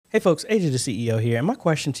Hey folks, AJ the CEO here, and my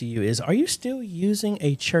question to you is, are you still using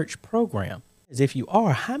a church program? As if you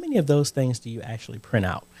are, how many of those things do you actually print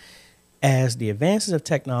out? As the advances of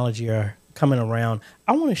technology are coming around,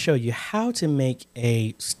 I want to show you how to make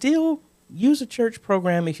still use a church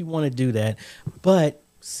program if you want to do that, but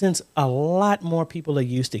since a lot more people are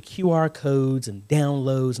used to QR codes and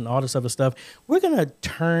downloads and all this other stuff, we're going to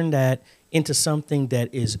turn that into something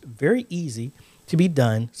that is very easy to be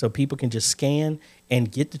done so people can just scan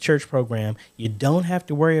and get the church program. You don't have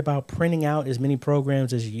to worry about printing out as many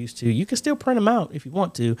programs as you used to. You can still print them out if you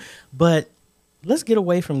want to, but let's get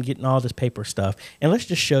away from getting all this paper stuff and let's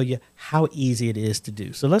just show you how easy it is to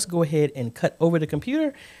do. So let's go ahead and cut over the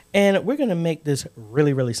computer and we're going to make this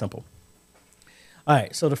really, really simple. All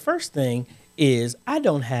right, so the first thing is I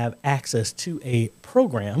don't have access to a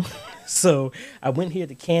program. So I went here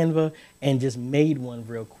to Canva and just made one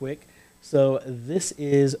real quick. So this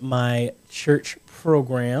is my church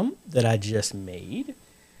program that I just made.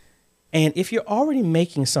 And if you're already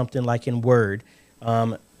making something like in Word,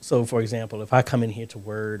 so for example, if I come in here to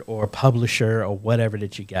Word or Publisher or whatever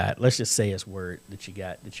that you got, let's just say it's Word that you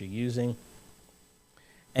got that you're using.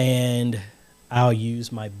 And I'll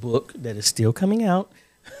use my book that is still coming out.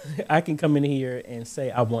 I can come in here and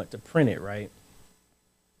say I want to print it, right?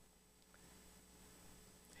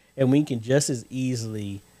 And we can just as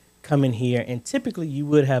easily come in here, and typically you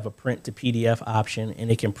would have a print to PDF option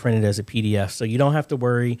and it can print it as a PDF. So you don't have to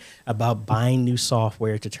worry about buying new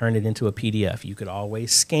software to turn it into a PDF. You could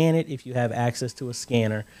always scan it if you have access to a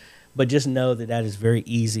scanner, but just know that that is very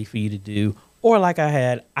easy for you to do. Or like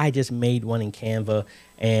I just made one in Canva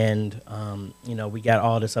and, we got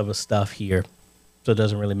all this other stuff here, so it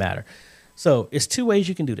doesn't really matter. So it's two ways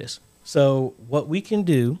you can do this. So what we can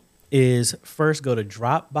do is first go to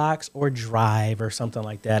Dropbox or Drive or something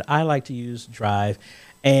like that. I like to use Drive,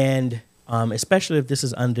 and especially if this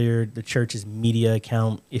is under the church's media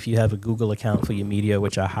account, if you have a Google account for your media,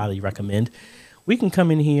 which I highly recommend, we can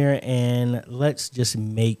come in here and let's just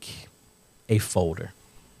make a folder.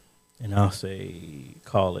 And I'll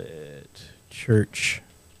call it church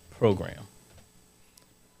program.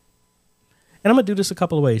 And I'm going to do this a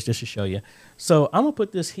couple of ways just to show you. So I'm going to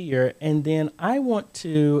put this here, and then I want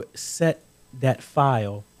to set that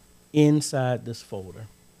file inside this folder.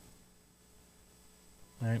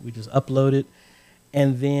 All right, we just upload it,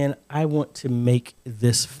 and then I want to make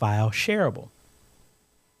this file shareable.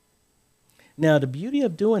 Now, the beauty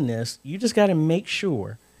of doing this, you just got to make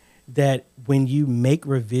sure that when you make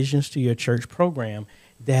revisions to your church program,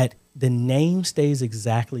 that the name stays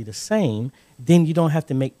exactly the same. Then you don't have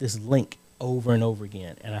to make this link over and over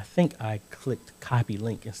again. And I think I clicked copy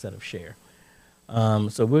link instead of share.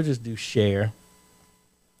 So we'll just do share.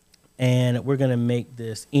 And we're going to make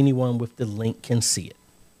this anyone with the link can see it.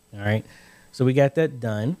 All right. So we got that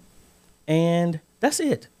done. And that's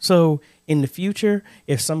it. So in the future,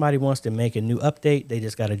 if somebody wants to make a new update, they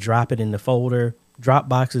just got to drop it in the folder.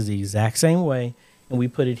 Dropbox is the exact same way. And we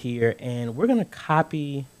put it here. And we're going to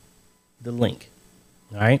copy the link.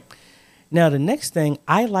 All right. Now, the next thing,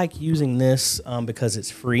 I like using this because it's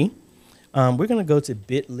free. We're going to go to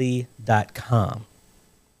bit.ly.com.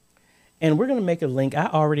 And we're going to make a link. I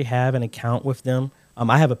already have an account with them.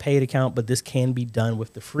 I have a paid account, but this can be done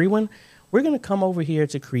with the free one. We're going to come over here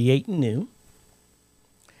to create new.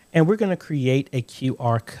 And we're going to create a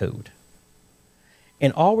QR code.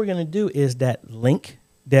 And all we're going to do is that link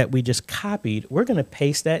that we just copied, we're going to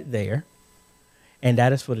paste that there. And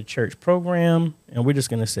that is for the church program. And we're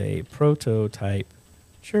just going to say prototype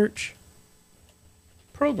church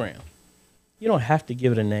program. You don't have to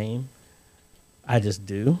give it a name. I just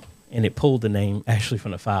do. And it pulled the name actually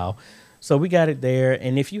from the file. So we got it there.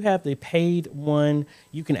 And if you have the paid one,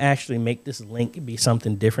 you can actually make this link be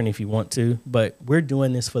something different if you want to. But we're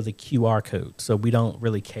doing this for the QR code. So we don't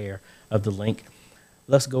really care of the link.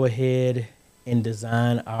 Let's go ahead and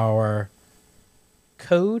design our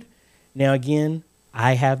code. Now, again,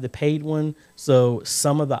 I have the paid one, so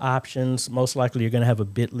some of the options, most likely you're going to have a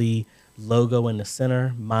bit.ly logo in the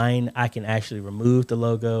center. Mine, I can actually remove the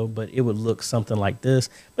logo, but it would look something like this.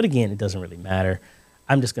 But again, it doesn't really matter.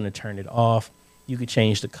 I'm just going to turn it off. You could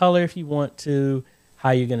change the color if you want to,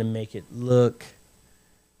 how you're going to make it look.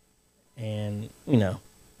 And,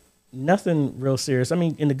 nothing real serious. I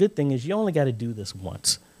mean, and the good thing is you only got to do this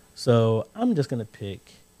once. So I'm just going to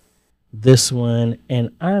pick this one, and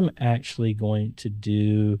I'm actually going to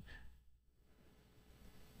do,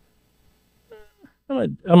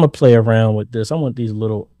 I'm gonna play around with this. I want these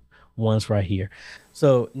little ones right here.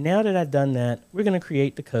 So now that I've done that, we're going to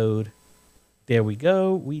create the code. There we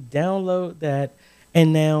go. We download that.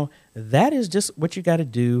 And now that is just what you got to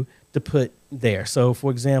do to put there. So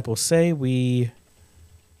for example, say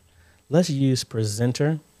let's use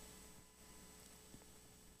presenter.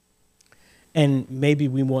 And maybe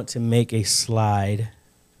we want to make a slide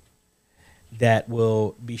that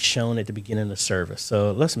will be shown at the beginning of the service.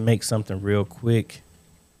 So let's make something real quick.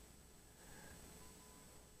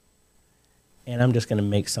 And I'm just going to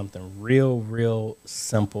make something real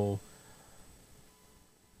simple.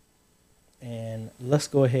 And let's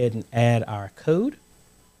go ahead and add our code.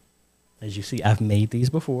 As you see, I've made these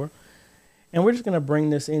before. And we're just going to bring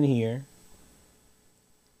this in here.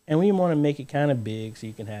 And we want to make it kind of big so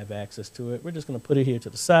you can have access to it. We're just going to put it here to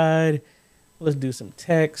the side. Let's do some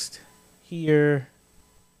text here.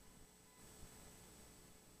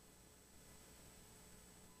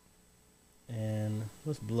 And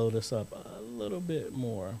let's blow this up a little bit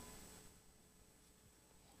more.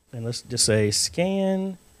 And let's just say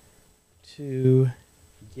scan to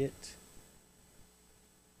get,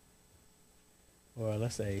 or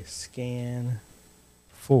let's say scan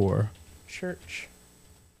for church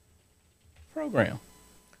program.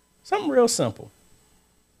 Something real simple.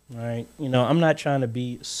 All right. You know, I'm not trying to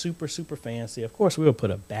be super fancy. Of course, we'll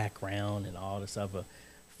put a background and all this other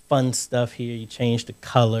fun stuff here. You change the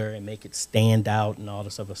color and make it stand out and all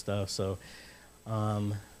this other stuff. So,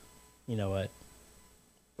 you know what?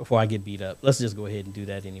 Before I get beat up, let's just go ahead and do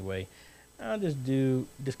that anyway. I'll just do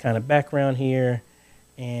this kind of background here,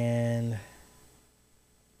 and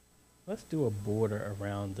let's do a border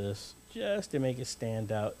around this just to make it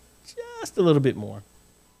stand out just a little bit more.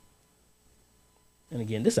 And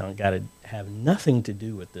again, this ain't got to have nothing to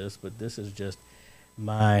do with this, but this is just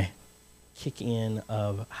my kick in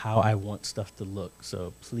of how I want stuff to look.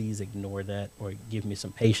 So please ignore that or give me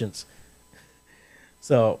some patience.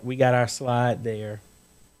 So we got our slide there.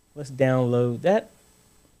 Let's download that.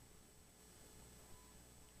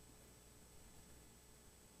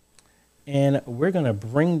 And we're going to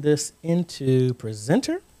bring this into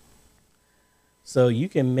Presenter. So you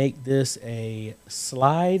can make this a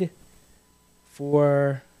slide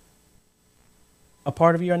for a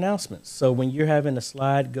part of your announcements. So when you're having a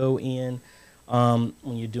slide go in, when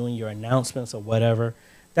you're doing your announcements or whatever,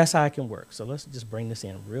 that's how it can work. So let's just bring this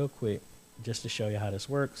in real quick just to show you how this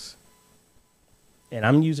works. And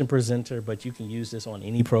I'm using Presenter, but you can use this on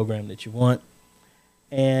any program that you want.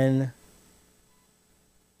 And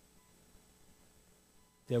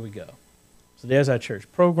there we go. So there's our church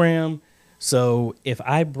program. So if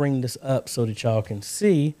I bring this up so that y'all can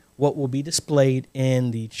see, what will be displayed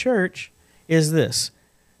in the church is this.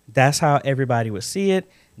 That's how everybody would see it.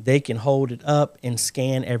 They can hold it up and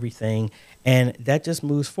scan everything, and that just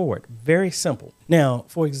moves forward. Very simple. Now,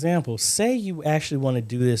 for example, say you actually want to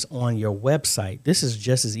do this on your website. This is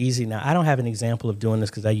just as easy. Now, I don't have an example of doing this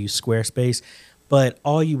because I use Squarespace, but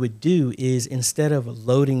all you would do is instead of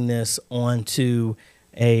loading this onto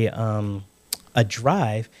a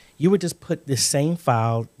drive, you would just put the same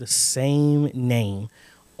file, the same name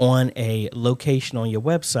on a location on your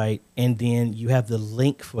website, and then you have the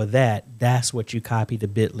link for that. That's what you copy to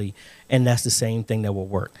Bitly, and that's the same thing that will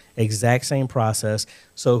work. Exact same process.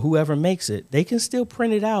 So whoever makes it, they can still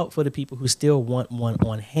print it out for the people who still want one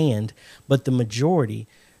on hand, but the majority,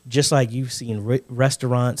 just like you've seen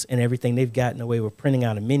restaurants and everything, they've gotten away with printing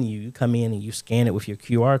out a menu. You come in and you scan it with your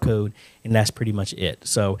QR code, and that's pretty much it.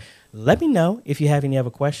 So let me know if you have any other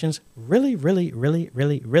questions.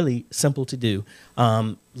 Really simple to do.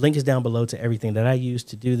 Link is down below to everything that I use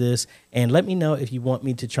to do this. And let me know if you want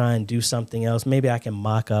me to try and do something else. Maybe I can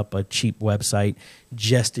mock up a cheap website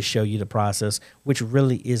just to show you the process, which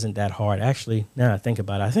really isn't that hard. Actually, now that I think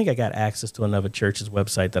about it, I think I got access to another church's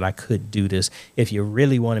website that I could do this if you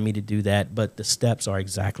really wanted me to do that, but the steps are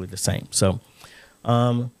exactly the same. So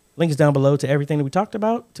link is down below to everything that we talked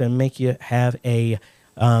about to make you have a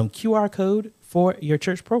QR code for your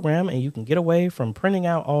church program, and you can get away from printing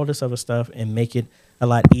out all this other stuff and make it a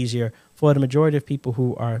lot easier for the majority of people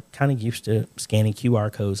who are kind of used to scanning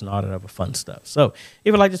QR codes and all that other fun stuff. So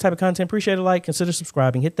if you like this type of content, appreciate a like, consider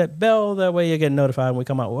subscribing, hit that bell. That way you get notified when we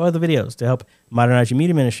come out with other videos to help modernize your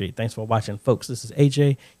media ministry. Thanks for watching, folks. This is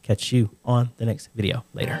AJ. Catch you on the next video.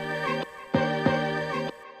 Later.